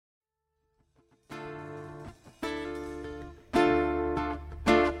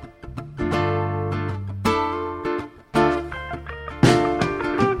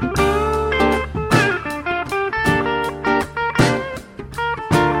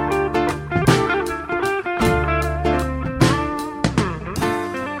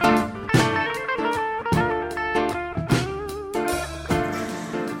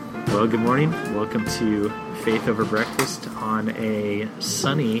good morning. Welcome to Faith Over Breakfast on a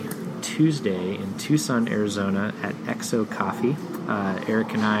sunny Tuesday in Tucson, Arizona at XO Coffee.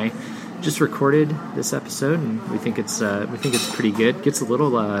 Eric and I just recorded this episode, and we think it's pretty good. Gets a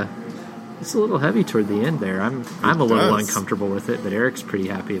little heavy toward the end there. I'm a little uncomfortable with it, but Eric's pretty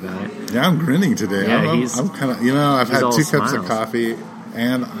happy about it. Yeah, I'm grinning today. Yeah, I'm kind of, I've had 2 cups of smiles. coffee,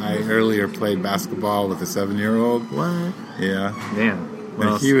 and I earlier played basketball with a 7-year-old. What? Yeah. Man.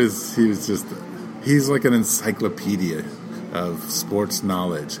 Well, And he was he's like an encyclopedia of sports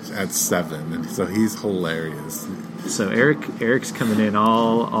knowledge at 7, and so he's hilarious. so Eric's coming in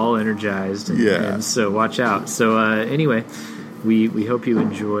all energized, and so watch out. So anyway, we hope you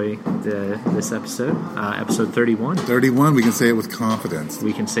enjoy this episode, episode 31. 31, we can say it with confidence.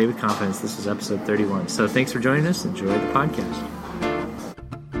 We can say with confidence this is episode 31. So thanks for joining us. Enjoy the podcast.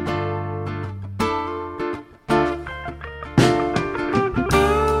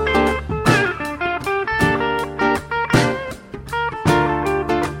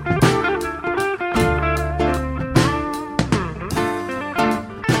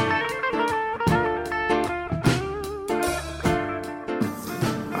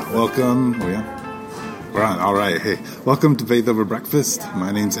 Welcome. Oh, yeah. We're on. All right. Hey, welcome to Faith Over Breakfast.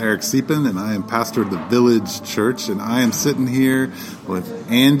 My name's Eric Siepen, and I am pastor of the Village Church, and I am sitting here with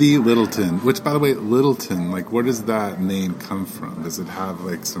Andy Littleton, which, by the way, Littleton, like, where does that name come from? Does it have,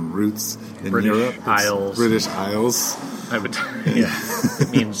 like, some roots in British Europe? Isles. British Isles. I would, yeah.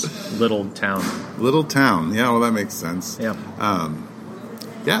 It means little town. Little town. Yeah, well, that makes sense. Yeah.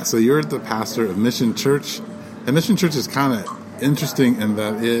 Yeah, so you're the pastor of Mission Church, and Mission Church is kind of interesting in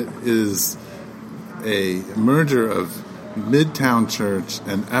that it is a merger of Midtown Church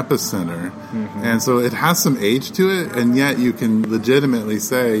and Epicenter, and so it has some age to it, and yet you can legitimately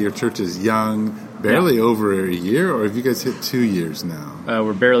say your church is young, barely over a year, or have you guys hit 2 years now?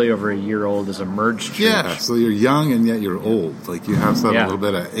 We're barely over a year old as a merged church. Yeah, so you're young and yet you're old. Like you have some little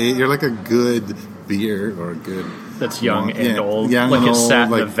bit of age. You're like a good beer or a good... That's young and old. Young like and it old, sat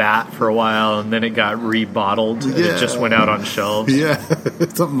in like, the vat for a while, and then it got rebottled, and it just went out on shelves. Yeah,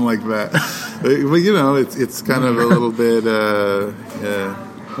 something like that. But it's kind of a little bit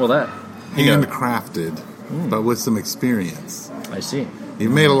Well, that handcrafted, but with some experience. I see.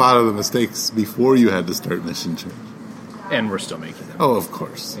 You've made a lot of the mistakes before you had to start Mission Church. And we're still making them. Oh, of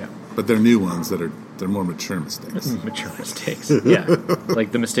course. Yeah. But they're new ones they're more mature mistakes. Mature mistakes. Yeah.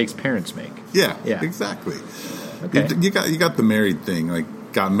 Like the mistakes parents make. Yeah, Yeah. exactly. Okay. You got the married thing, like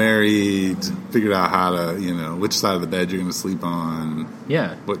got married, figured out how to, which side of the bed you're going to sleep on.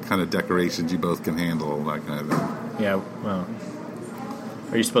 Yeah. What kind of decorations you both can handle, that kind of thing. Yeah, well,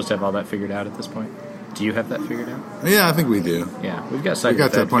 are you supposed to have all that figured out at this point? Do you have that figured out? Yeah, I think we do. Yeah, we've got We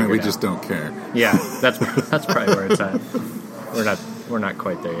got to that point we figured just out. don't care. Yeah, that's probably where it's at. We're not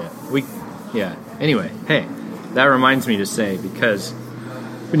quite there yet. Anyway, hey, that reminds me to say, because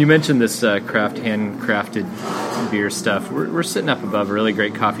when you mentioned this handcrafted beer stuff, we're sitting up above a really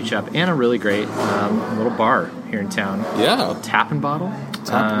great coffee shop and a really great little bar here in town. Yeah. Called Tap and Bottle.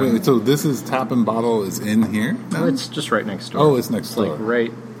 Wait, so this is Tap and Bottle is in here now? It's just right next door. Oh, it's next door. Like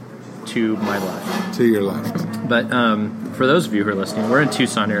right to my left. To your left. But for those of you who are listening, we're in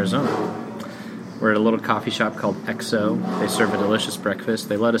Tucson, Arizona. We're at a little coffee shop called XO. They serve a delicious breakfast.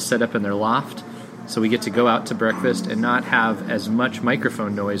 They let us set up in their loft, so we get to go out to breakfast and not have as much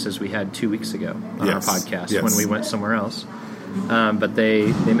microphone noise as we had 2 weeks ago on our podcast when we went somewhere else. But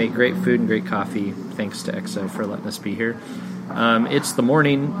they make great food and great coffee. Thanks to XO for letting us be here. It's the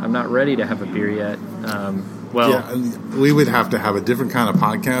morning. I'm not ready to have a beer yet. We would have to have a different kind of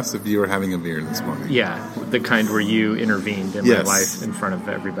podcast if you were having a beer this morning. Yeah, the kind where you intervened in my life in front of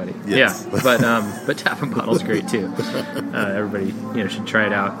everybody. Yes. Yeah, but Tap and Bottle's great too. Everybody, should try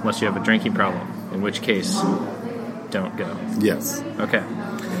it out unless you have a drinking problem, in which case, don't go. Yes. Okay.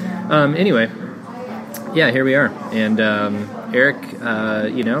 Anyway, yeah, here we are, and Eric, I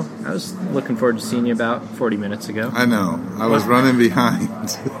was looking forward to seeing you about 40 minutes ago. I know. I was running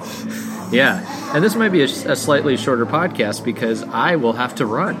behind. Yeah, and this might be a slightly shorter podcast because I will have to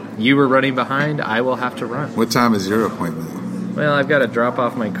run. You were running behind, I will have to run. What time is your appointment? Well, I've got to drop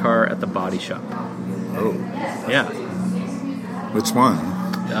off my car at the body shop. Oh. Yeah. Which one?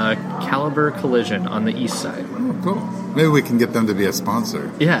 Caliber Collision on the east side. Oh, cool. Maybe we can get them to be a sponsor.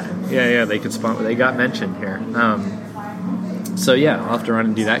 Yeah. They could sponsor. They got mentioned here. So yeah, I'll have to run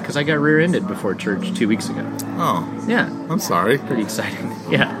and do that because I got rear-ended before church 2 weeks ago. Oh. Yeah. I'm sorry. Pretty exciting.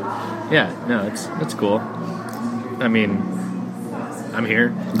 Yeah. No, it's cool. I mean, I'm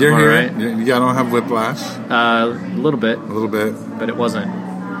here. You're I'm here. Right. You don't have whiplash. A little bit, but it wasn't.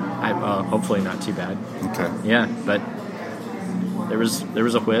 Hopefully not too bad. Okay. Yeah, but there was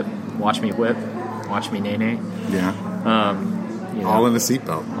a whip. Watch Me Whip, Watch Me Nay Nay. Yeah. You know, All in a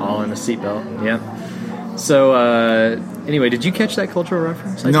seatbelt. all in a seatbelt. Yeah. So anyway, did you catch that cultural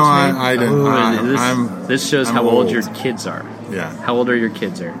reference? No, just made? I didn't. This shows I'm how old old. your kids are. Yeah. How old are your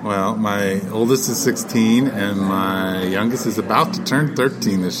kids? Well, my oldest is 16, and my youngest is about to turn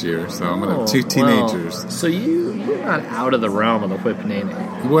 13 this year. So I'm going to have two teenagers. Well, so you're not out of the realm of the whip nay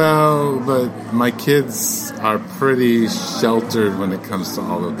nay. Well, but my kids are pretty sheltered when it comes to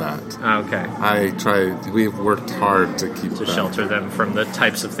all of that. Okay. We've worked hard to keep To that. shelter them from the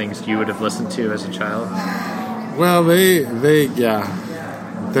types of things you would have listened to as a child. Well,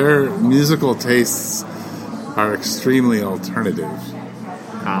 their musical tastes are extremely alternative.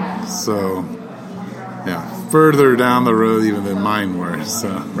 So, yeah, further down the road even than mine were. So,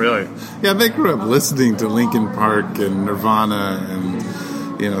 Really? yeah, they grew up listening to Linkin Park and Nirvana and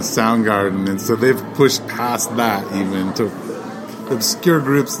Soundgarden, and so they've pushed past that even to obscure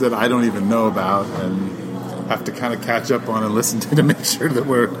groups that I don't even know about and have to kind of catch up on and listen to make sure that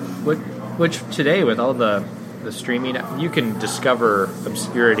we're. Which today, with all the streaming, you can discover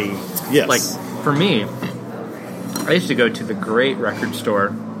obscurity. Yes. Like, for me, I used to go to the great record store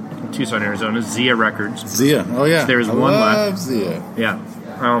in Tucson, Arizona, Zia Records. Zia. Oh, yeah. There's I one love left. Zia. Yeah.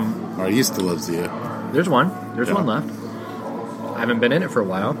 Or I used to love Zia. There's one. There's Yeah. one left. I haven't been in it for a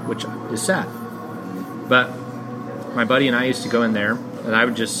while, which is sad. But my buddy and I used to go in there, and I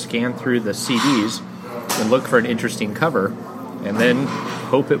would just scan through the CDs and look for an interesting cover, and then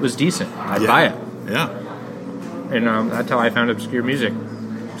hope it was decent. I'd buy it. Yeah. And that's how I found obscure music,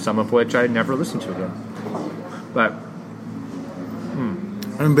 some of which I never listened to again. But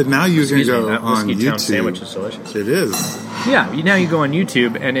But now you can excuse me, go that on Whiskey Town YouTube. sandwich is delicious. It is. Yeah, now you go on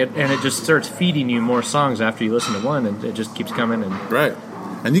YouTube, and it just starts feeding you more songs after you listen to one, and it just keeps coming. And Right.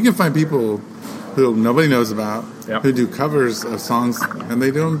 And you can find people who nobody knows about Yep. who do covers of songs, and they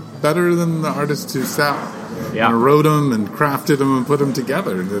do them better than the artists who sat Yeah. and wrote them and crafted them and put them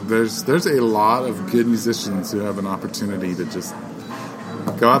together. There's a lot of good musicians who have an opportunity to just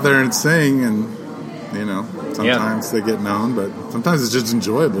go out there and sing, and sometimes they get known, but sometimes it's just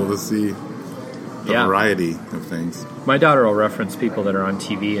enjoyable to see the Yeah. variety of things. my daughter will reference people that are on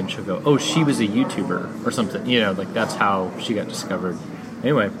TV, and she'll go, "Oh, she was a YouTuber or something." Like that's how she got discovered.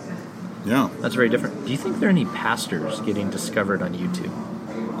 Anyway, Yeah. that's very different. Do you think there are any pastors getting discovered on YouTube?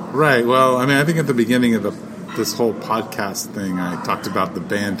 Right. Well, I mean, I think at the beginning of this whole podcast thing, I talked about the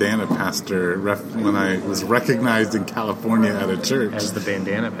bandana pastor when I was recognized in California at a church. As the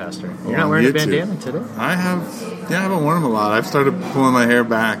bandana pastor. You're On not wearing YouTube. a bandana today? I haven't worn them a lot. I've started pulling my hair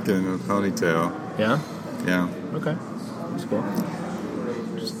back in a ponytail. Yeah? Yeah. Okay. That's cool.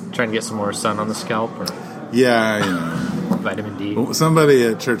 Just trying to get some more sun on the scalp or Yeah, vitamin D. Somebody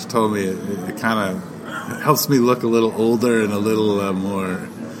at church told me it kind of helps me look a little older and a little more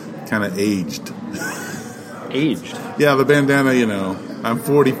kind of aged. Aged. Yeah, the bandana, I'm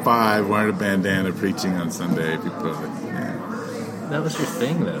 45 wearing a bandana preaching on Sunday, if you put it. Yeah. That was your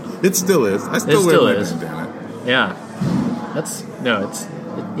thing, though. It still is. I still It wear still my is. bandana. Yeah.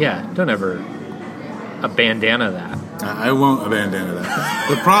 Don't ever a bandana that. I won't abandon that.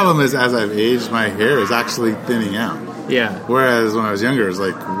 The problem is, as I've aged, my hair is actually thinning out. Yeah. Whereas when I was younger, it was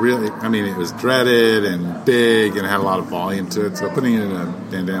like really, it was dreaded and big and had a lot of volume to it. So putting it in a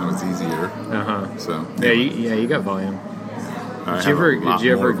bandana was easier. Uh-huh. So Yeah, you got volume. Did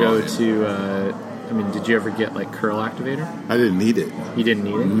you ever go to did you ever get like curl activator? I didn't need it. You didn't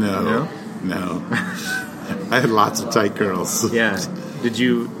need it? No. I had lots of tight curls. Yeah. Did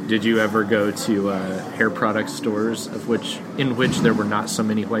you ever go to hair product stores in which there were not so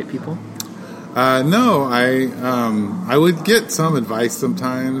many white people? No, I would get some advice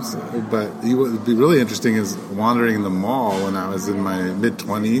sometimes, but what would be really interesting is wandering in the mall when I was in my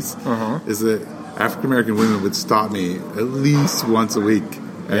mid-20s, is that African American women would stop me at least once a week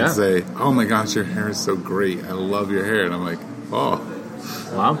and say, "Oh my gosh, your hair is so great! I love your hair," and I'm like, "Oh,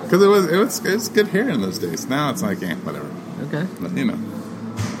 wow," because it was good hair in those days. Now it's like, whatever. Okay, but,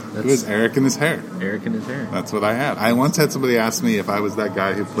 it was Eric and his hair. Eric and his hair. That's what I had. I once had somebody ask me if I was that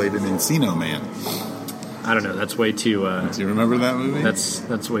guy who played in Encino Man. I don't know. That's way too. Do you remember that movie?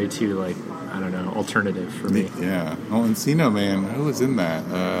 That's way too alternative for me. Yeah. Oh, Encino Man. Who was in that?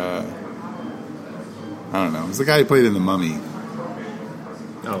 I don't know. It was the guy who played in The Mummy.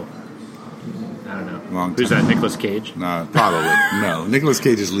 Oh, I don't know. Long Who's time. that? Nicolas Cage? No, probably. No. Nicolas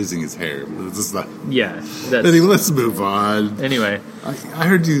Cage is losing his hair. It's just like, Yeah. anyway, let's move on. Anyway. I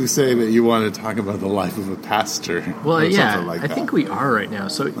heard you say that you wanted to talk about the life of a pastor. Well, or yeah, something like I that. think we are right now.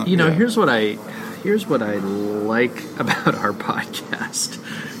 So, yeah. here's what I like about our podcast.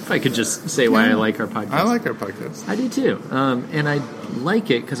 If I could just say why I like our podcast. I like our podcast. I do too. And I like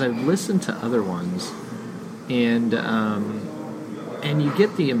it because I've listened to other ones, and you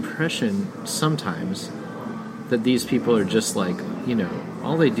get the impression sometimes that these people are just like,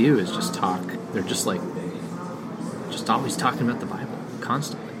 all they do is just talk. They're just like, just always talking about the Bible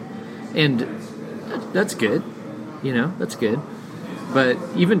constantly, and that's good. That's good. But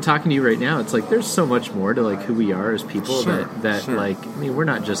even talking to you right now, it's like there's so much more to like who we are as people that like, I mean, we're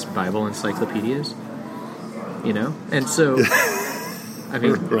not just Bible encyclopedias, And so, I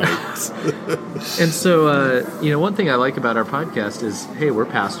mean, right. And so, one thing I like about our podcast is, hey, we're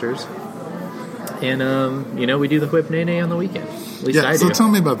pastors, and we do the Whip Nene on the weekend. At least I do. So tell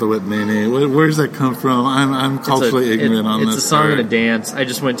me about the Whip Nene. Where does that come from? I'm culturally ignorant on this. It's a song and a dance. I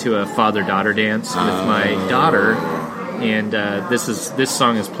just went to a father-daughter dance with my daughter. And this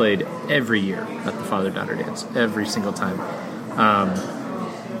song is played every year at the father-daughter dance, every single time.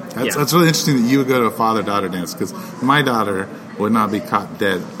 That's really interesting that you would go to a father-daughter dance, because my daughter would not be caught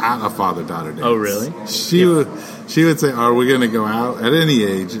dead at a father-daughter dance. Oh, really? She would say, "Are we going to go out?" At any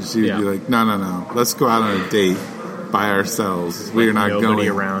age, she would be like, "No. Let's go out on a date by ourselves. We're not nobody going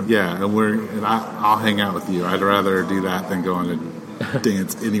around." Yeah, and I'll hang out with you. I'd rather do that than go on a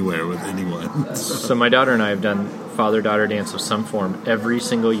dance anywhere with anyone. So my daughter and I have done father-daughter dance of some form every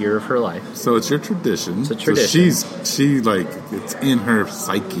single year of her life. So it's your tradition. It's a tradition. So it's in her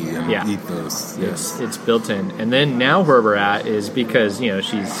psyche and ethos. Yes, it's built in. And then now where we're at is because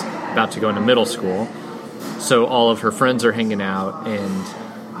she's about to go into middle school, so all of her friends are hanging out, and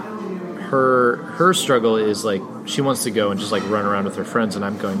her struggle is like she wants to go and just like run around with her friends, and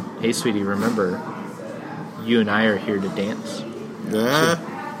I'm going, "Hey, sweetie, remember, you and I are here to dance." Yeah.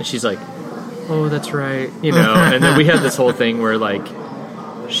 And she's like, "Oh, that's right." And then we had this whole thing where like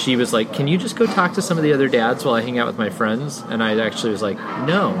she was like, "Can you just go talk to some of the other dads while I hang out with my friends?" And I actually was like,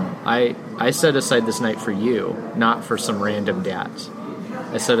 "No, I set aside this night for you, not for some random dads.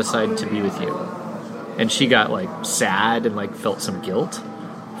 I set aside to be with you." And she got like sad and like felt some guilt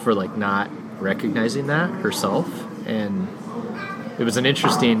for like not recognizing that herself, and it was an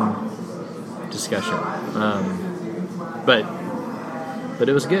interesting discussion. But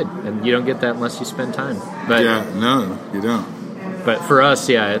it was good, and you don't get that unless you spend time. But no, you don't. But for us,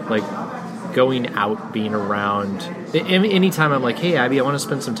 like going out, being around. Anytime I'm like, "Hey, Abby, I want to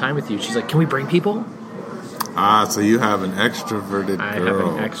spend some time with you," she's like, "Can we bring people?" So you have an extroverted girl. I have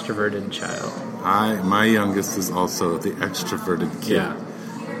an extroverted child. My youngest is also the extroverted kid. Yeah.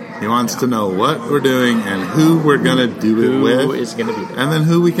 He wants to know what we're doing and who we're going to do it with. Who is going to be there. And then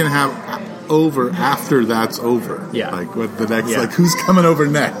who we can have over after that's over. Yeah. Like what the next, like who's coming over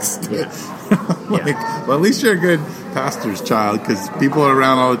next. Yeah. Well, at least you're a good pastor's child, because people are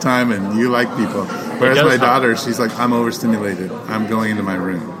around all the time and you like people. Whereas my daughter, she's like, "I'm overstimulated. I'm going into my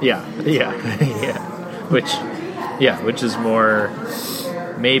room." Yeah. Which is more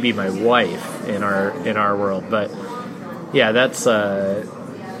maybe my wife in our world, but that's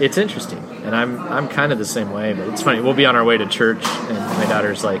it's interesting, and I'm kind of the same way. But it's funny. We'll be on our way to church, and my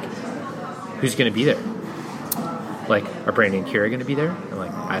daughter's like, "Who's going to be there? Like, are Brandy and Kira going to be there?" I'm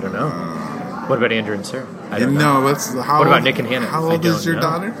like, "I don't know." What about Andrew and Sarah? I don't know. What about Nick and Hannah? How old is your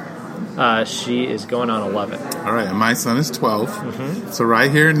daughter? She is going on 11. All right, and my son is 12. Mm-hmm. So right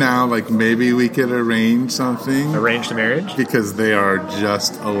here now, like maybe we could arrange something. Arrange the marriage? Because they are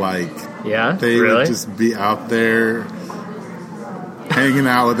just alike. Yeah? They would just be out there hanging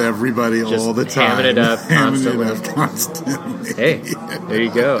out with everybody just all the time. Hamming it up constantly. Hey, there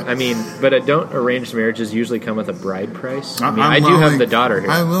you go. I mean, but don't arranged marriages usually come with a bride price? I do have the daughter here.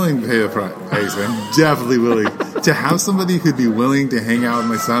 I'm willing to pay the price. I'm definitely willing to have somebody who'd be willing to hang out with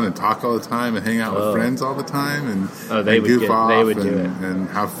my son and talk all the time and hang out with friends all the time and goof off and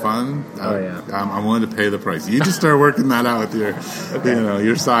have fun. I'm willing to pay the price. You just start working that out with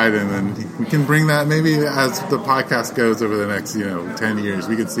your side, and then we can bring that maybe as the podcast goes over the next 10 years.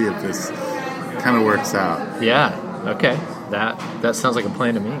 We can see if this kind of works out. Yeah. Okay. That sounds like a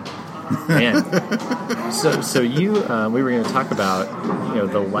plan to me. Man. So you we were going to talk about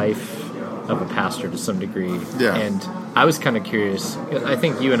the life of a pastor to some degree. Yeah. And I was kind of curious. I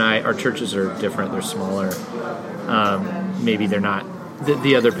think you and our churches are different. They're smaller. Maybe they're not.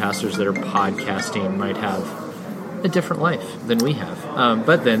 The other pastors that are podcasting might have a different life than we have.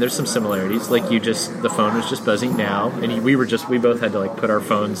 But then there's some similarities. Like the phone was just buzzing now, and we both had to like put our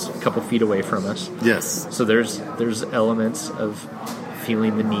phones a couple feet away from us. Yes. So there's elements of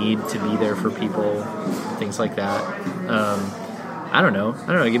feeling the need to be there for people, things like that. I don't know.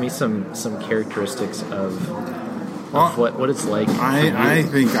 Give me some characteristics of what it's like. I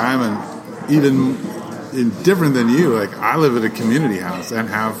think I'm even different than you. Like I live at a community house and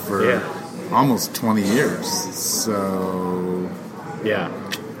have for almost 20 years. So Yeah.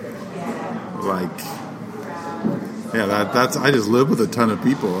 Like, yeah, that's I just live with a ton of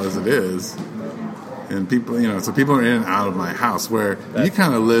people as it is. And people, so people are in and out of my house, where you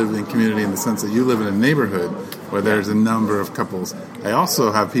kind of live in community in the sense that you live in a neighborhood where there's a number of couples. I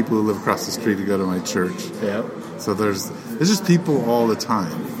also have people who live across the street who go to my church. Yeah. So there's just people all the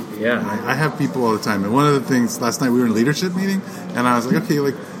time. Yeah. I have people all the time. And one of the things, last night we were in a leadership meeting, and I was like, okay,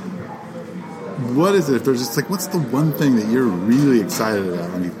 like, what is it? If there's just like, what's the one thing that you're really excited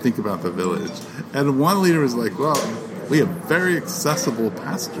about when you think about the village? And one leader was like, well, we have very accessible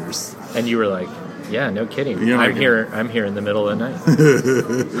pastors. And you were like, yeah, no kidding. I'm here in the middle of the night.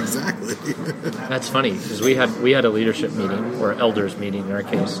 Exactly. That's funny, because we had a leadership meeting, or elders meeting in our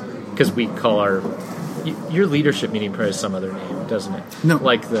case, because we call your leadership meeting probably has some other name, doesn't it? No,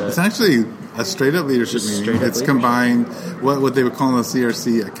 it's actually a straight up leadership meeting. It's combined what they would call in the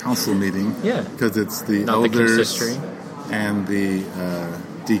CRC a council meeting. Yeah, because it's the not elders the and the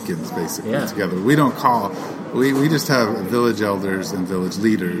deacons basically together. We We don't call. We just have village elders and village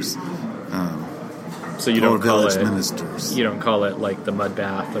leaders. So you don't call it ministers. You don't call it like the mud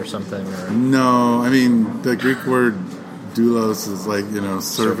bath or something? Or? No, I mean the Greek word doulos is like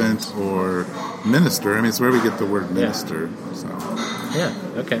servant or minister. I mean it's where we get the word minister. Yeah. So yeah,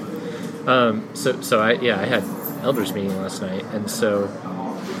 okay. So I had elders meeting last night, and so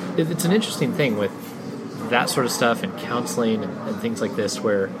it's an interesting thing with that sort of stuff and counseling and things like this,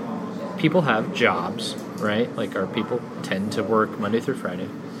 where people have jobs, right? Like our people tend to work Monday through Friday,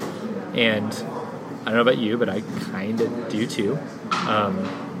 and I don't know about you, but I kind of do too.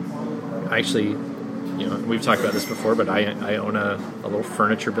 Actually, we've talked about this before, but I own a little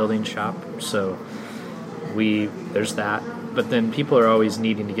furniture building shop, so there's that. But then people are always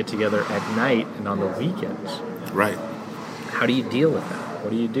needing to get together at night and on the weekends. Right. How do you deal with that? What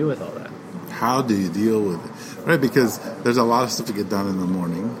do you do with all that? How do you deal with it? Right, because there's a lot of stuff to get done in the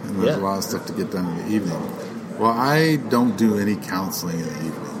morning, and there's a lot of stuff to get done in the evening. Well, I don't do any counseling in the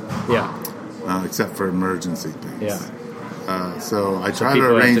evening. Yeah. Except for emergency things. Yeah. So I try to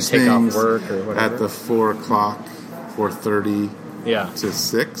arrange things at the 4 o'clock, 4:30 to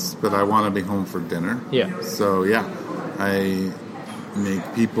 6, but I want to be home for dinner. Yeah. So, I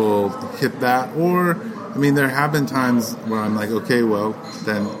make people hit that. Or, I mean, there have been times where I'm like, okay, well,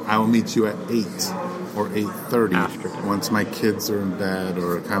 then I will meet you at 8 or 8:30 once my kids are in bed,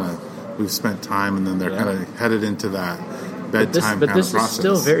 or kind of we've spent time, and then they're kind of headed into that bedtime but this process. Is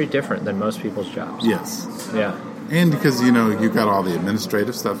still very different than most people's jobs. Yes. Yeah. And because, you've got all the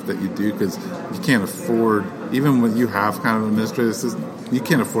administrative stuff that you do, because you can't afford, even when you have kind of an administrative assistant, you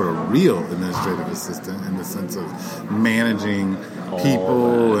can't afford a real administrative assistant in the sense of managing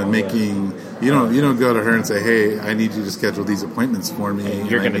people and making, you don't go to her and say, hey, I need you to schedule these appointments for me. And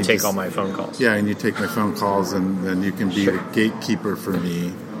you're going to take all my phone calls. Yeah, and you take my phone calls, and then you can be the gatekeeper for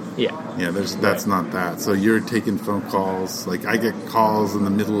me. Yeah. Yeah, that's not that. So you're taking phone calls. Like, I get calls in the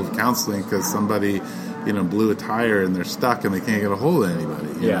middle of counseling because somebody, blew a tire and they're stuck and they can't get a hold of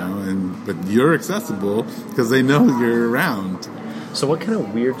anybody. You know? But you're accessible because they know you're around. So what kind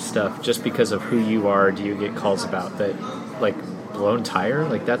of weird stuff, just because of who you are, do you get calls about that, like, blown tire?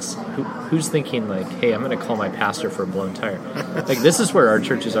 Like, that's who's thinking like, hey, I'm going to call my pastor for a blown tire? Like, this is where our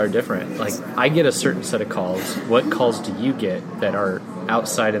churches are different. Like, I get a certain set of calls. What calls do you get that are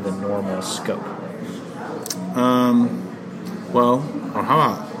outside of the normal scope? Well, or how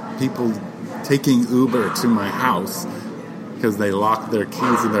about people taking Uber to my house because they lock their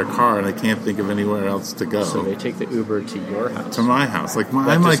keys in their car and I can't think of anywhere else to go. So they take the Uber to your house? To my house. Like, that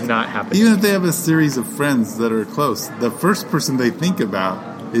I'm does like, not happen. Even if they have a series of friends that are close, the first person they think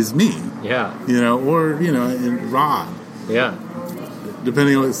about is me. Yeah. Or and Rod. Yeah.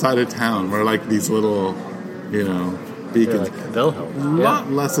 Depending on what side of town, we're like these little, beacons. They'll help. A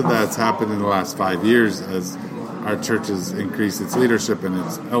lot less of that's happened in the last 5 years as our church has increased its leadership and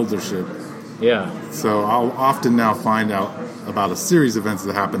its eldership. Yeah. So I'll often now find out about a series of events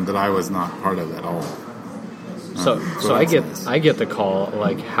that happened that I was not part of at all. So I get the call,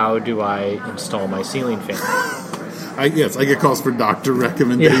 like, how do I install my ceiling fan? I get calls for doctor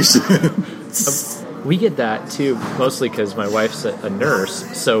recommendations. Yeah. We get that too, mostly because my wife's a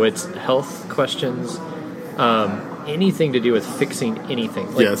nurse, so it's health questions, anything to do with fixing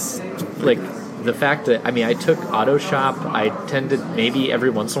anything. Like, yes. Like the fact that, I took auto shop. I tend to maybe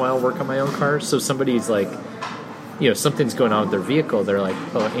every once in a while work on my own car. So somebody's like, something's going on with their vehicle. They're like,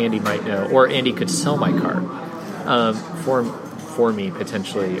 oh, Andy might know, or Andy could sell my car for me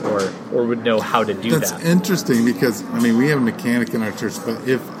potentially, or would know how to do that. That's interesting because, we have a mechanic in our church, but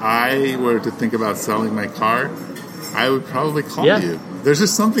if I were to think about selling my car, I would probably call you. There's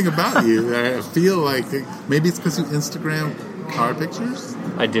just something about you that I feel like maybe it's because you Instagram car pictures.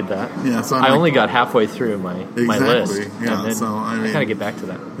 I did that. Yeah, so I only got halfway through my list. Yeah, and then so I mean, gotta get back to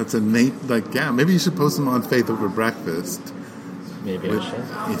that. That's maybe you should post them on Faith Over Breakfast. Maybe I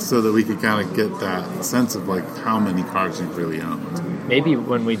should. So that we could kind of get that sense of like how many cars you've really owned. Maybe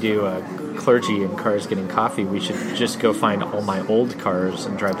when we do clergy and cars getting coffee, we should just go find all my old cars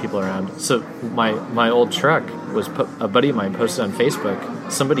and drive people around. So my old truck was a buddy of mine posted on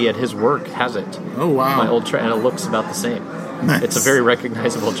Facebook. Somebody at his work has it. Oh wow! My old truck, and it looks about the same. Nice. It's a very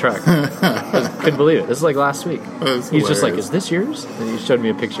recognizable truck. I couldn't believe it. This is like last week. He's just like, "Is this yours?" And he showed me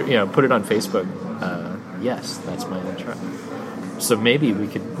a picture. Put it on Facebook. Yes, that's my old truck. So maybe we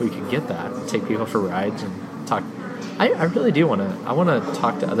could get that, take people for rides and talk. I really do want to. I want to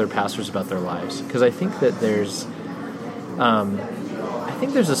talk to other pastors about their lives, because I think that there's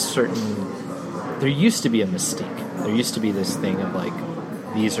a certain. There used to be a mystique. There used to be this thing of like,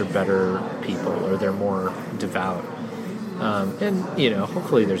 these are better people, or they're more devout, and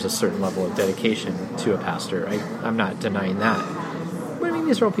hopefully there's a certain level of dedication to a pastor. I'm not denying that. But I mean,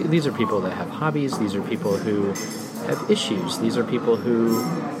 these are people that have hobbies. These are people who have issues. These are people who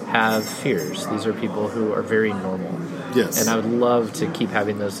have fears. These are people who are very normal. Yes. And I would love to keep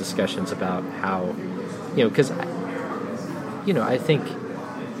having those discussions about how, because, I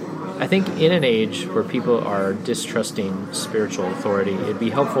think in an age where people are distrusting spiritual authority, it'd be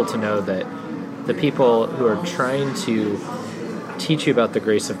helpful to know that the people who are trying to teach you about the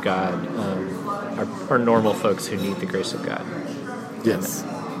grace of God are normal folks who need the grace of God. Yes.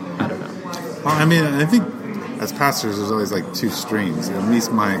 And I don't know. Well, I mean, I think as pastors, there's always like two streams, at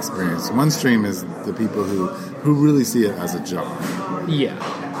least my experience. One stream is the people who really see it as a job. Yeah,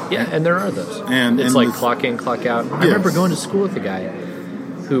 and there are those. And it's like clock in, clock out. I remember going to school with a guy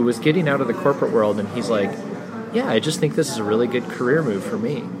who was getting out of the corporate world, and he's like, "Yeah, I just think this is a really good career move for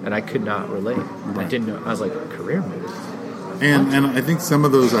me," and I could not relate. Right. I didn't know. I was like, "Career move." And I think some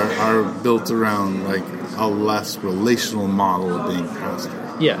of those are built around like a less relational model of being pastor.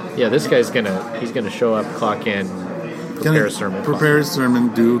 Yeah. This guy's gonna show up, clock in, prepare a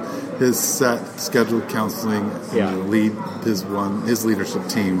sermon, do his set scheduled counseling, lead his leadership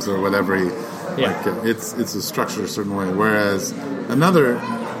teams or whatever. It's a structured a certain way. Whereas another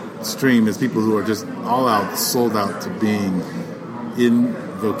stream is people who are just all out, sold out to being in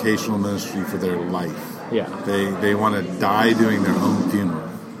vocational ministry for their life. Yeah, they want to die doing their own funeral.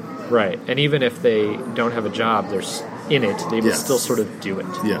 Right, and even if they don't have a job, they're in it. They would still sort of do it.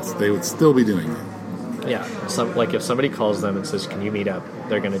 Yes, they would still be doing it. Yeah, if somebody calls them and says, "Can you meet up?"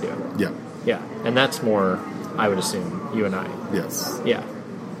 they're going to do it. Yeah, and that's more, I would assume, you and I. Yes. Yeah.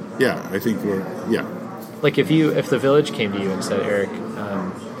 Yeah, I think we're Like if the village came to you and said, "Eric,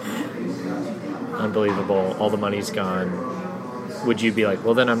 unbelievable, all the money's gone," would you be like,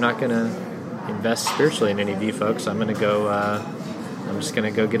 "Well, then I'm not going to invest spiritually in any of you folks. I'm going to go. I'm just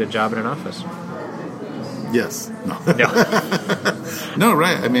going to go get a job in an office." Yes. No. No. No.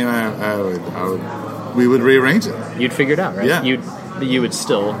 Right. I mean, I would. We would rearrange it. You'd figure it out, right? Yeah. You would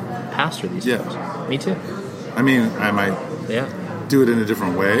still pastor these folks. Me too. I mean, I might. Yeah. Do it in a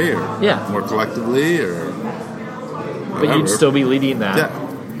different way, or more collectively, or. Whatever. But you'd still be leading that.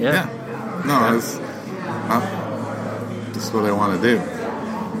 Yeah. No, it's just what I want to do.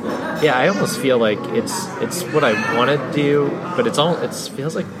 Yeah, I almost feel like it's what I want to do, but it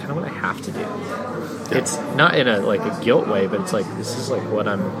feels like kind of what I have to do. Yeah. It's not in a guilt way, but it's like this is like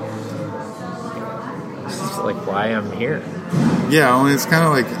why I'm here. Yeah, well, it's kind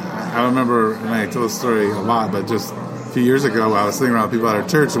of like I remember, and I tell this story a lot, but just a few years ago, I was sitting around with people at our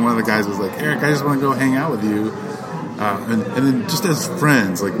church, and one of the guys was like, "Eric, I just want to go hang out with you." And then just as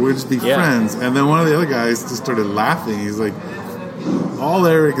friends, like we'll just be friends. And then one of the other guys just started laughing. He's like, all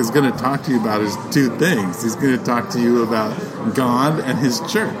Eric is going to talk to you about is two things. He's going to talk to you about God and his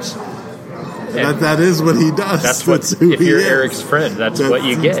church. That is what he does. That's who if you're Eric's friend, that's what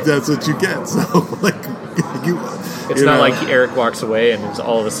you get. That's what you get. So, it's not like Eric walks away and is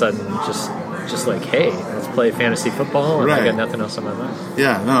all of a sudden just like, hey, let's play fantasy football, and I got nothing else on my mind.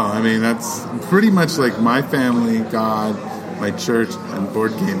 Yeah, no, I mean, that's pretty much like my family, God, my church, and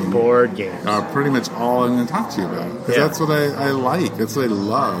board gaming. Board games are pretty much all I'm going to talk to you about. Because that's what I like. That's what I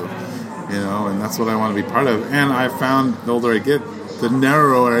love. And that's what I want to be part of. And I found the older I get, the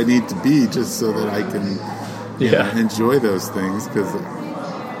narrower I need to be just so that I can enjoy those things. Because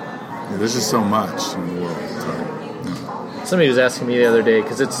there's just so much in the world. Somebody was asking me the other day,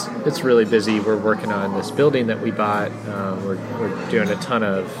 because it's really busy. We're working on this building that we bought. We're doing a ton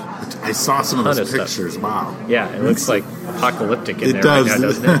of. I saw some of those pictures. Stuff. Wow. Yeah, it looks like apocalyptic in there does. Right now,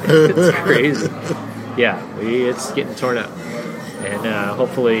 doesn't it? It's crazy. Yeah, it's getting torn up, and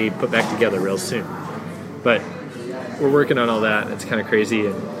hopefully put back together real soon. But we're working on all that. It's kind of crazy,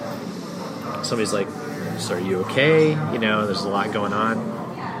 and somebody's like, "So are you okay?" You know, there's a lot going on.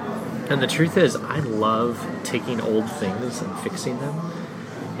 And the truth is, I love taking old things and fixing them,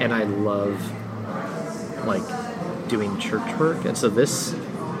 and I love like doing church work. And so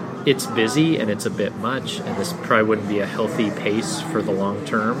it's busy and it's a bit much, and this probably wouldn't be a healthy pace for the long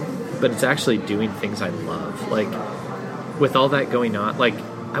term. But it's actually doing things I love. Like with all that going on, like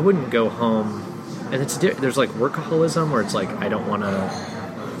I wouldn't go home. And there's like workaholism where it's like I don't want to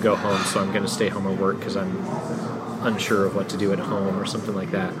go home, so I'm going to stay home and work because I'm unsure of what to do at home or something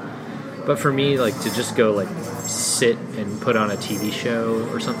like that. But for me, like to just go like sit and put on a TV show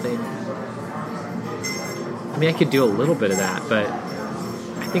or something, I mean, I could do a little bit of that, but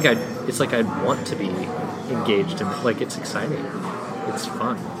I think it's like I'd want to be engaged in, like it's exciting, it's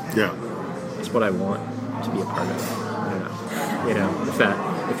fun. Yeah, it's what I want to be a part of. I don't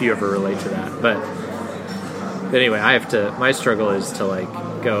know, if you ever relate to that, but anyway, my struggle is to like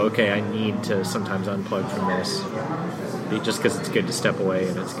go, okay, I need to sometimes unplug from this, just because it's good to step away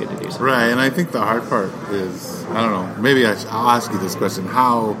and it's good to do something. Right, and I think the hard part is, I don't know, maybe I'll ask you this question: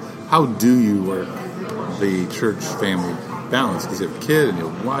 how do you work the church family balance? Because you have a kid and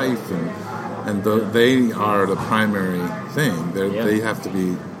your wife, and they are the primary thing. They have to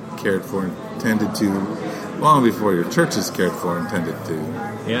be cared for and tended to long before your church is cared for and tended to.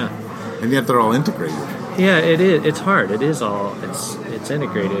 Yeah. And yet they're all integrated. Yeah, it is. It's hard. It is all. It's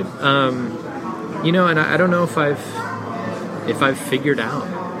integrated. And I don't know if I've figured out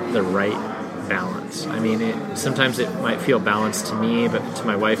the right balance. I mean, sometimes it might feel balanced to me, but to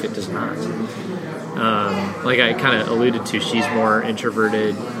my wife it does not. Like I kind of alluded to, she's more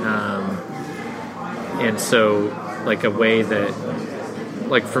introverted, and so like a way that,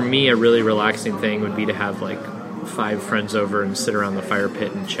 like for me, a really relaxing thing would be to have like 5 friends over and sit around the fire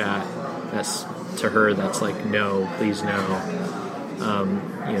pit and chat. That's, to her, that's like, no, please no.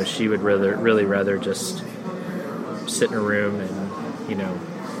 She would really rather just sit in a room and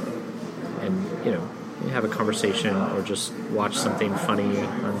have a conversation or just watch something funny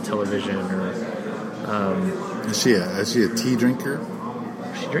on television. Or is she a tea drinker?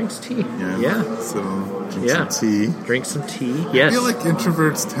 She drinks tea. Yeah. So drink some tea. Drink some tea. Yes. I feel like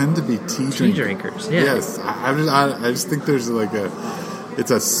introverts tend to be tea drinkers. Yeah. Yes. I just think there's like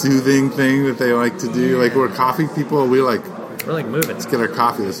it's a soothing thing that they like to do. Like we're coffee people, we're like moving. Let's get our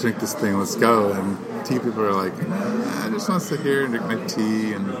coffee. Let's drink this thing. Let's go. And tea people are like, I just want to sit here and drink my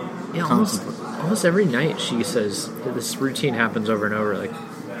tea and almost every night she says this routine happens over and over. Like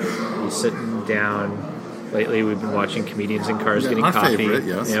he's sitting down. Lately, we've been watching comedians in cars getting our coffee. Favorite,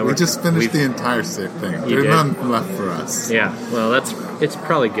 yes. Yeah, we just finished the entire thing. There's none left for us. Yeah, well, it's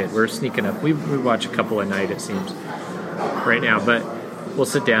probably good. We're sneaking up. We watch a couple a night, it seems, right now. But we'll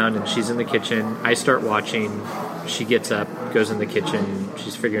sit down, and she's in the kitchen. I start watching. She gets up, goes in the kitchen.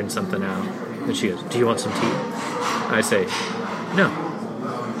 She's figuring something out. And she goes, "Do you want some tea?" I say, "No."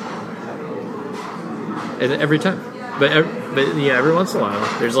 And every time. But yeah, every once in a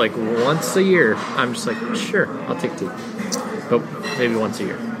while, there's like once a year, I'm just like, sure, I'll take tea. But maybe once a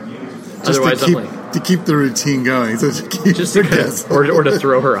year. Just otherwise, to keep the routine going, so or to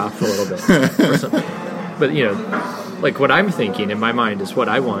throw her off a little bit or something. But like what I'm thinking in my mind is what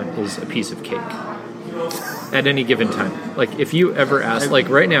I want is a piece of cake at any given time. Like if you ever ask, like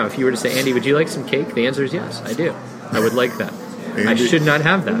right now, if you were to say, Andy, would you like some cake? The answer is yes, I do. I would like that. Andy, I should not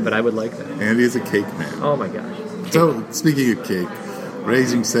have that, but I would like that. Andy is a cake man. Oh my gosh. So, speaking of cake,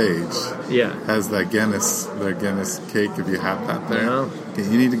 Raging Sage has that Guinness cake. If you have that there, okay,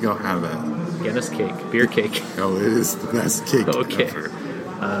 you need to go have that. Guinness cake, beer cake. Oh, it is the best cake ever.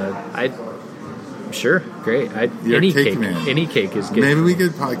 Sure, great. You're any a cake cake, man. Any cake is good. Maybe we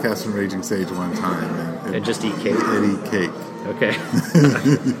could podcast from Raging Sage one time and just eat cake. And eat cake. Okay.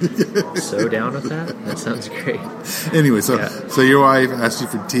 So down with that. That sounds great. Anyway, so your wife asked you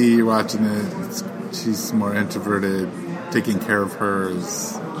for tea. You're watching it. She's more introverted, taking care of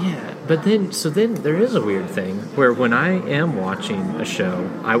hers. Yeah, but then there is a weird thing where when I am watching a show,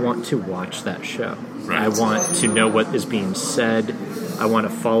 I want to watch that show. Right. I want to know what is being said. I want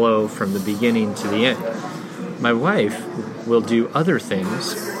to follow from the beginning to the end. My wife will do other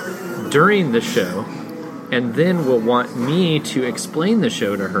things during the show, and then will want me to explain the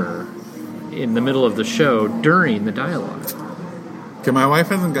show to her in the middle of the show during the dialogue. Okay, my wife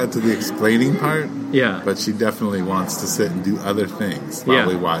hasn't got to the explaining part. Yeah. But she definitely wants to sit and do other things while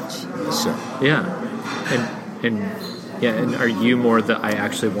we watch the show. Yeah. And are you more that I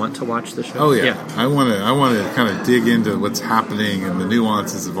actually want to watch the show? Oh yeah. I want to kind of dig into what's happening and the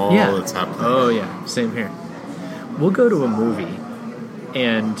nuances of all that's happening. Oh yeah, same here. We'll go to a movie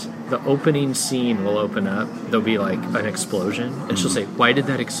and the opening scene will open up. There'll be like an explosion, and she'll say, "Why did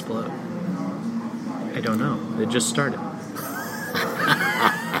that explode?" I don't know. It just started.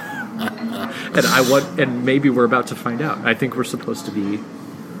 And maybe we're about to find out. I think we're supposed to be.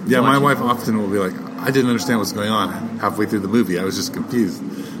 Yeah, my wife often will be like, "I didn't understand what's going on halfway through the movie. I was just confused."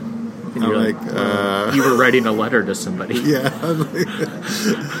 And I'm like, you were writing a letter to somebody. Yeah.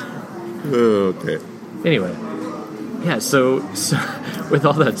 Okay. Anyway, yeah. So with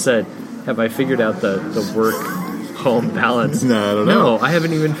all that said, have I figured out the work-home balance? No, I don't know. No, I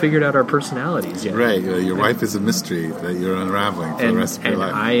haven't even figured out our personalities yet. Right. Your wife is a mystery that you're unraveling for the rest of your life.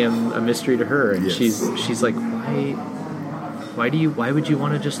 And I am a mystery to her. And yes. she's like, why would you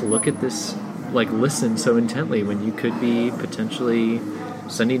want to just look at this, like listen so intently when you could be potentially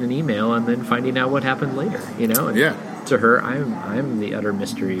sending an email and then finding out what happened later, you know? And yeah. To her, I'm the utter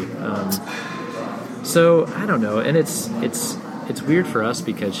mystery. So I don't know, and it's weird for us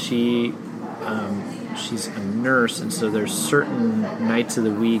because she's a nurse, and so there's certain nights of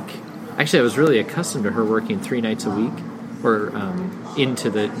the week. Actually, I was really accustomed to her working 3 nights a week, or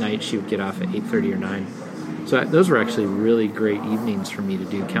into the night she would get off at 8:30 or 9. So those were actually really great evenings for me to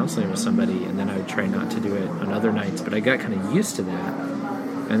do counseling with somebody, and then I would try not to do it on other nights. But I got kind of used to that.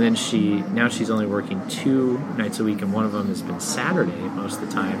 And then now she's only working 2 nights a week, and one of them has been Saturday most of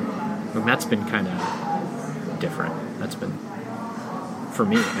the time. And that's been kind of different. That's been for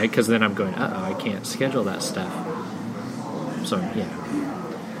me, because then I'm going, I can't schedule that stuff. So yeah,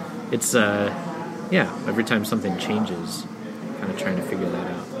 it's every time something changes, kind of trying to figure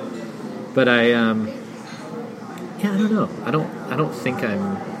that out. But I don't know. I don't think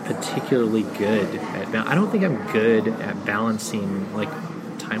I'm particularly good at. I don't think I'm good at balancing like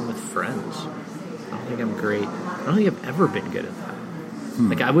time with friends. I don't think I'm great. I don't think I've ever been good at that.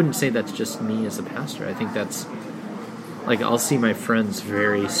 Like, I wouldn't say that's just me as a pastor. I think that's like I'll see my friends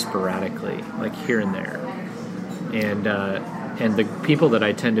very sporadically, like here and there, and the people that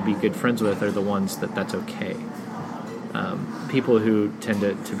I tend to be good friends with are the ones that's okay. People who tend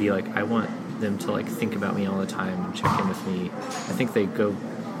to be like, I want them to like think about me all the time and check in with me. I think they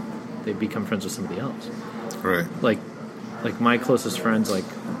become friends with somebody else. Right. Like my closest friends, like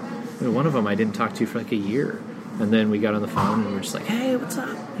one of them I didn't talk to for like a year, and then we got on the phone and we were just like, hey, what's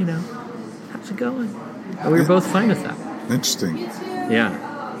up? You know, how's it going? And we were both fine with that. Interesting. Yeah.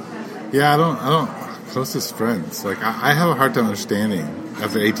 Yeah, I don't closest friends. Like I have a hard time understanding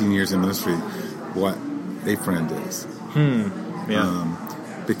after 18 years in ministry what a friend is. Yeah.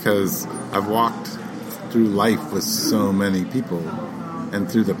 Because I've walked through life with so many people, and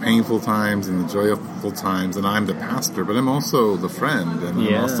through the painful times and the joyful times, and I'm the pastor, but I'm also the friend, and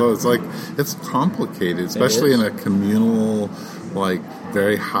I'm also, it's complicated, especially in a communal, like,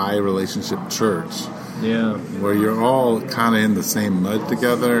 very high relationship church. Yeah. Where you're all kind of in the same mud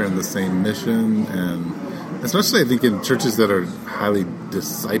together and the same mission, and especially I think in churches that are highly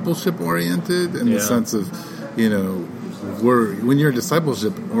discipleship oriented in the sense of, you know, when you're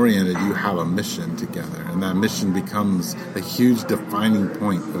discipleship oriented, you have a mission together, and that mission becomes a huge defining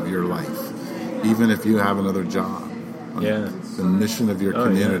point of your life, even if you have another job. The mission of your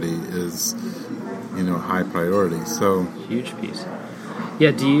community is, you know, high priority. So huge piece.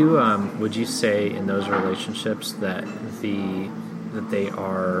 Yeah. Do you would you say in those relationships that they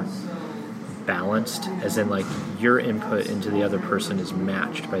are balanced, as in like your input into the other person is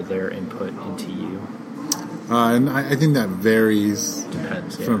matched by their input into you? And I think that varies.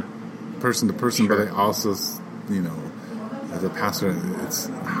 Depends, from person to person, Sure. but I also, you know, as a pastor, it's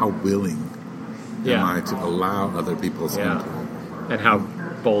how willing am I to allow other people's input. And how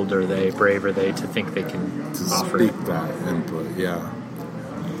bold are they, brave are they to think they can offer speak that input,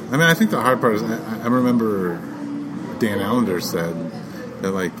 I mean, I think the hard part is, I remember Dan Allender said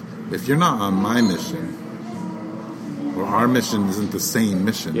that, like, if you're not on my mission, or our mission isn't the same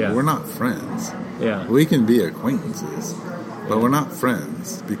mission, we're not friends. Yeah. We can be acquaintances, but we're not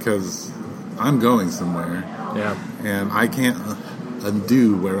friends because I'm going somewhere. Yeah. And I can't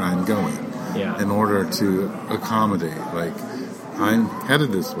undo where I'm going in order to accommodate. Like, I'm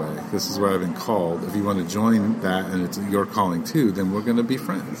headed this way. This is where I've been called. If you want to join that and it's your calling too, then we're going to be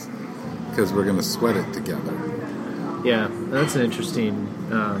friends because we're going to sweat it together. Yeah, that's an interesting...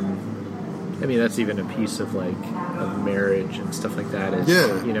 I mean, that's even a piece of like of marriage and stuff like that. Is,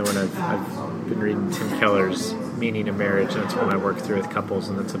 you know, when I've been reading Tim Keller's Meaning of Marriage, and that's when I work through with couples,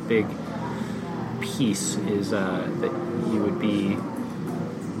 and that's a big piece is that you would be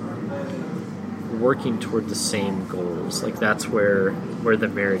working toward the same goals. Like that's where the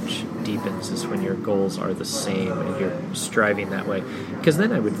marriage deepens, is when your goals are the same and you're striving that way. Because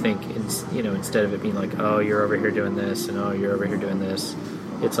then I would think, instead of it being like, oh, you're over here doing this, and oh, you're over here doing this,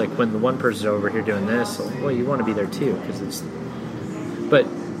 it's like when the one person's over here doing this, well, you want to be there too, because it's. But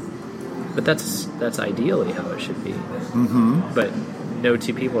that's ideally how it should be. Mm-hmm. But no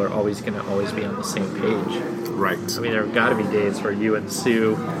two people are always going to always be on the same page. Right. I mean, there have got to be days where you and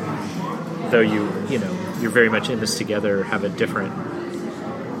Sue, though you're very much in this together, have a different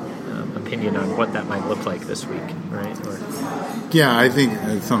opinion on what that might look like this week, right? Yeah, I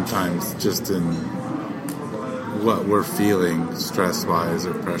think sometimes just in what we're feeling stress-wise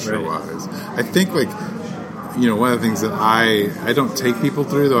or pressure-wise. Right. I think, one of the things that I don't take people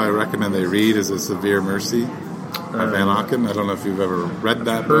through, though I recommend they read, is A Severe Mercy by Van Auken. I don't know if you've ever read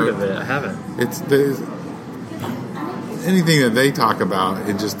that book. Heard of it. I haven't. Anything that they talk about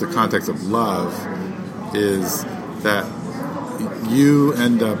in just the context of love is that you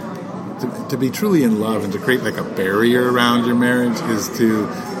end up to be truly in love and to create like a barrier around your marriage is to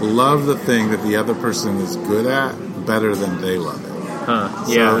love the thing that the other person is good at better than they love it.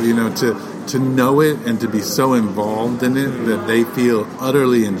 Yeah. So, to know it and to be so involved in it that they feel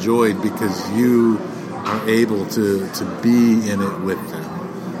utterly enjoyed because you are able to be in it with them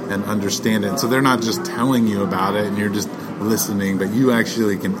and understand it. And so they're not just telling you about it and you're just listening, but you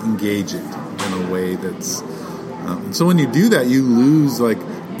actually can engage it in a way that's... so when you do that, you lose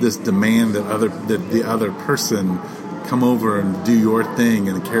this demand that the other person come over and do your thing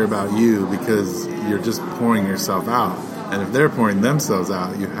and care about you because you're just pouring yourself out. And if they're pouring themselves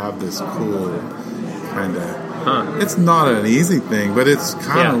out, you have this cool kind of... It's not an easy thing, but it's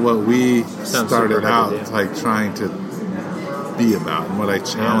kind of what we started out trying to be about, and what I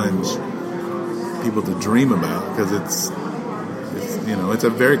challenge people to dream about, because it's a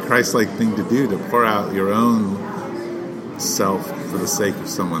very Christ-like thing to do, to pour out your own self for the sake of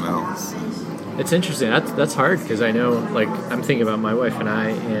someone else. It's interesting. That's hard, because I know, I'm thinking about my wife and I,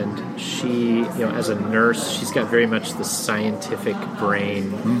 and she, as a nurse, she's got very much the scientific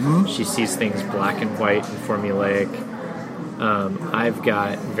brain. Mm-hmm. She sees things black and white and formulaic. I've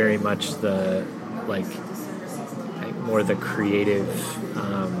got very much the, more the creative,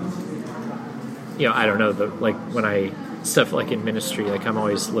 I don't know, when I, stuff like in ministry, I'm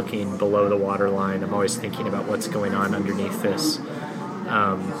always looking below the waterline. I'm always thinking about what's going on underneath this.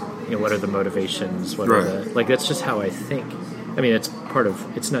 What are the motivations? What are the, that's just how I think. I mean, it's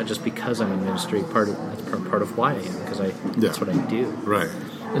not just because I'm in ministry, part of why I am, because that's what I do. Right.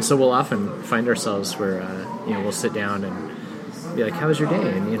 And so we'll often find ourselves where, we'll sit down and be like, how was your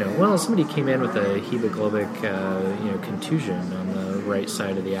day? And, well, somebody came in with a hemoglobic, contusion on the right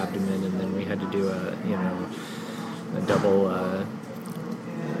side of the abdomen, and then we had to do a double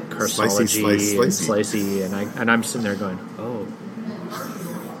cardiology and slicey, and I'm sitting there going, oh,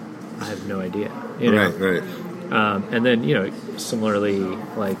 I have no idea. Right. And then similarly,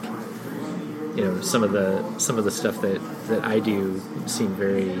 some of the stuff that I do seem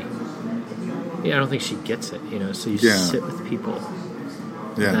very. I don't think she gets it. So you sit with people.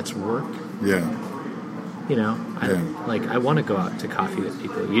 Yeah. And that's work. Yeah. I want to go out to coffee with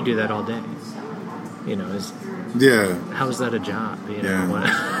people. You do that all day. How is that a job?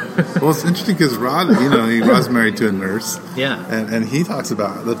 Well, it's interesting because Rod's married to a nurse. Yeah. And he talks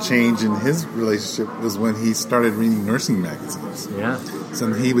about the change in his relationship was when he started reading nursing magazines. Yeah.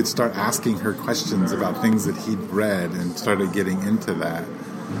 So he would start asking her questions about things that he'd read and started getting into that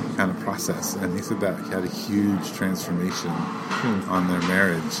kind of process. And he said that he had a huge transformation on their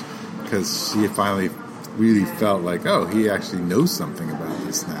marriage because she finally really felt like, oh, he actually knows something about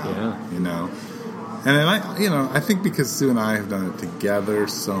this now. Yeah. And then I think because Sue and I have done it together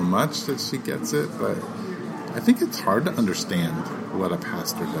so much that she gets it, but I think it's hard to understand what a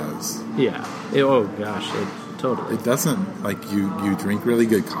pastor does. Yeah. Totally. It doesn't, you drink really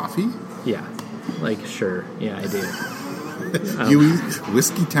good coffee? Yeah. Sure. Yeah, I do. You eat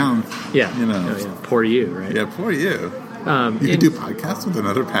Whiskey Town. Yeah. Poor you, right? Yeah, poor you. You could do podcasts with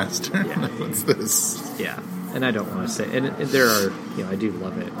another pastor? Yeah. What's this? Yeah. And I don't want to say, and there are, I do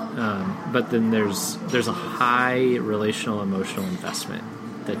love it. But then there's a high relational, emotional investment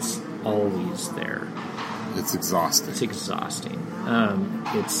that's always there. It's exhausting.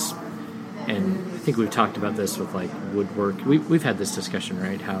 And I think we've talked about this with woodwork. We've had this discussion,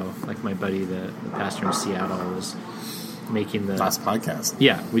 right? How my buddy, the pastor in Seattle, was making the last podcast.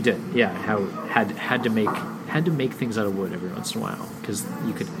 Yeah, we did. Yeah, how had to make things out of wood every once in a while because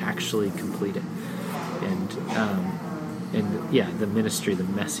you could actually complete it. And the ministry, the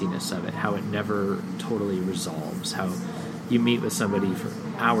messiness of it, how it never totally resolves, how you meet with somebody for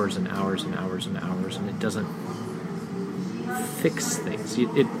hours and hours and hours and hours, and it doesn't fix things.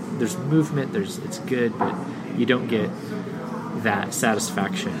 There's movement, it's good, but you don't get that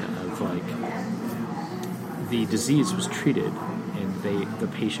satisfaction of like the disease was treated and the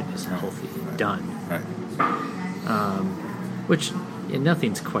patient is healthy, done. Right. Which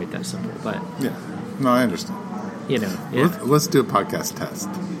nothing's quite that simple, but yeah, no, I understand. You know, yeah. Let's do a podcast test,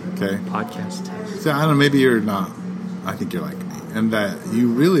 okay? Podcast test. So I don't know, maybe you're not. I think you're like me, and that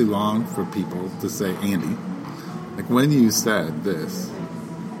you really long for people to say, Andy, like when you said this,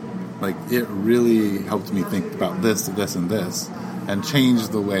 like it really helped me think about this, this, and this, and change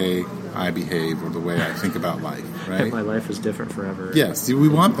the way I behave or the way I think about life, right? And my life is different forever. Yes, we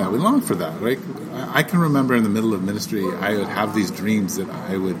want that. We long for that, right? I can remember in the middle of ministry, I would have these dreams that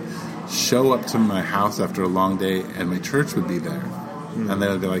I would show up to my house after a long day and my church would be there. Mm-hmm. And they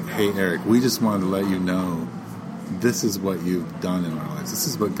would be like, hey, Eric, we just wanted to let you know this is what you've done in our lives. This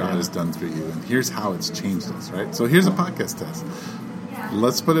is what God has done through you. And here's how it's changed us, right? So here's a podcast test.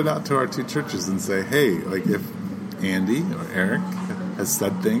 Let's put it out to our two churches and say, hey, like if Andy or Eric has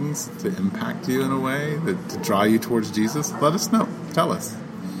said things to impact you in a way, to draw you towards Jesus, let us know. Tell us.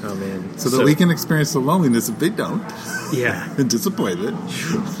 Oh, man. So that we can experience the loneliness if they don't. Yeah. And disappointed.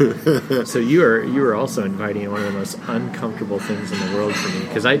 So you are also inviting one of the most uncomfortable things in the world for me,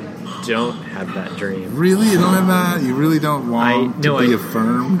 because I don't have that dream. Really? You don't have that? You really don't want to be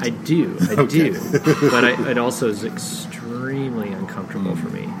affirmed? I do. I do. But it also is extremely uncomfortable for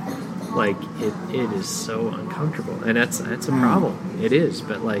me. Like, it is so uncomfortable. And that's a problem. It is.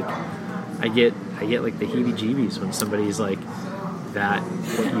 But, like, I get like, the heebie-jeebies when somebody's like, that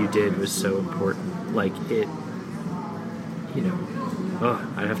what you did was so important. Like, it, you know,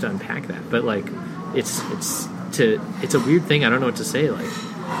 I'd have to unpack that. But, like, it's a weird thing. I don't know what to say. Like,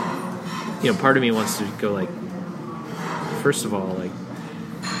 you know, part of me wants to go, like, first of all, like,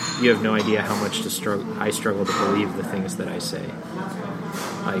 you have no idea how much I struggle to believe the things that I say.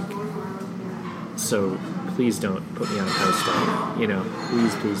 Like, so please don't put me on a pedestal. You know,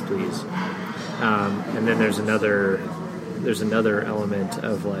 please. And then there's another element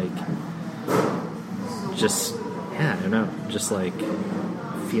of, like, just, I don't know, just, like,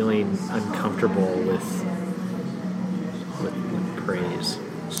 feeling uncomfortable with praise.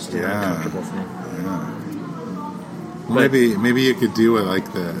 It's just an uncomfortable thing. Yeah. Maybe you could do what,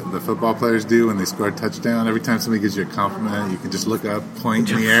 like, the football players do when they score a touchdown. Every time somebody gives you a compliment, you can just look up, point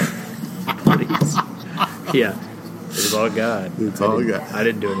in the air. Please. Yeah. It was all God. All God. I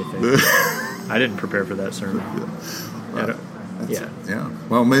didn't do anything. I didn't prepare for that sermon. Yeah.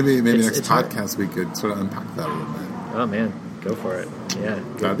 Well, maybe next podcast we could sort of unpack that a little bit. Oh man, go for it. Yeah,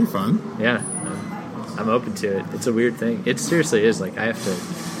 that'd be fun. Yeah, I'm open to it. It's a weird thing. It seriously is. Like, I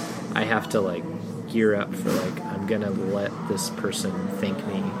have to like gear up for, like, I'm gonna let this person thank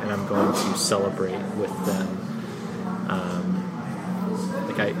me, and I'm going to celebrate with them.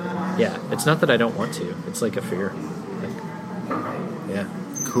 It's not that I don't want to. It's like a fear. Like, yeah,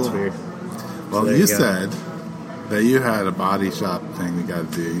 cool. It's weird. Well, so you said that you had a body shop thing you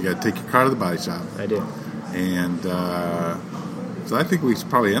got to do. You got to take your car to the body shop. I do. And so I think we should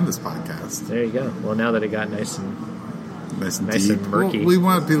probably end this podcast. There you go. Well, now that it got nice and deep. And murky. Well, we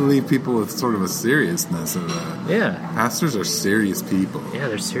want to leave people with sort of a seriousness of yeah. Pastors are serious people. Yeah,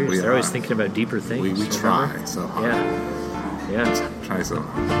 they're serious. They're always thinking about deeper things. We try so hard. Yeah. Try so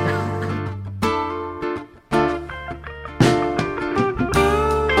hard.